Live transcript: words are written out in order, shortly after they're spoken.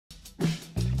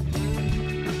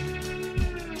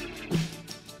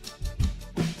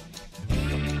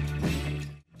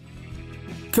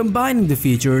Combining the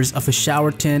features of a shower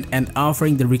tent and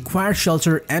offering the required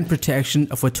shelter and protection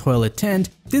of a toilet tent,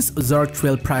 this Ozark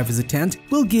Trail Privacy Tent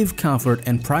will give comfort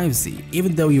and privacy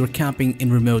even though you are camping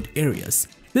in remote areas.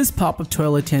 This pop-up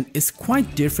toilet tent is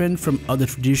quite different from other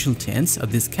traditional tents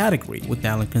of this category with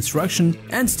nylon construction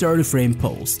and sturdy frame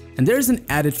poles, and there is an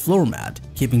added floor mat,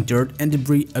 keeping dirt and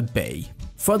debris at bay.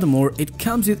 Furthermore, it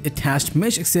comes with attached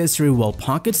mesh accessory wall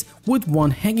pockets with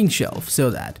one hanging shelf so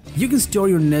that you can store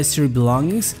your necessary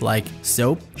belongings like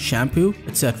soap, shampoo,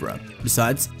 etc.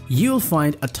 Besides, you'll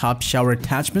find a top shower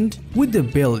attachment with the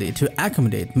ability to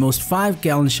accommodate most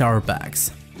 5-gallon shower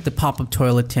bags. The pop-up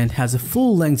toilet tent has a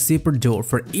full-length zipper door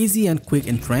for easy and quick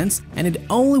entrance, and it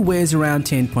only weighs around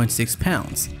 10.6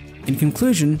 pounds. In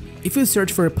conclusion, if you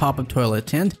search for a pop-up toilet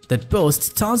tent that boasts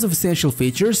tons of essential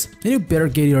features, then you better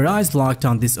get your eyes locked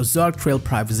on this Ozark Trail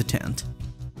Privacy Tent.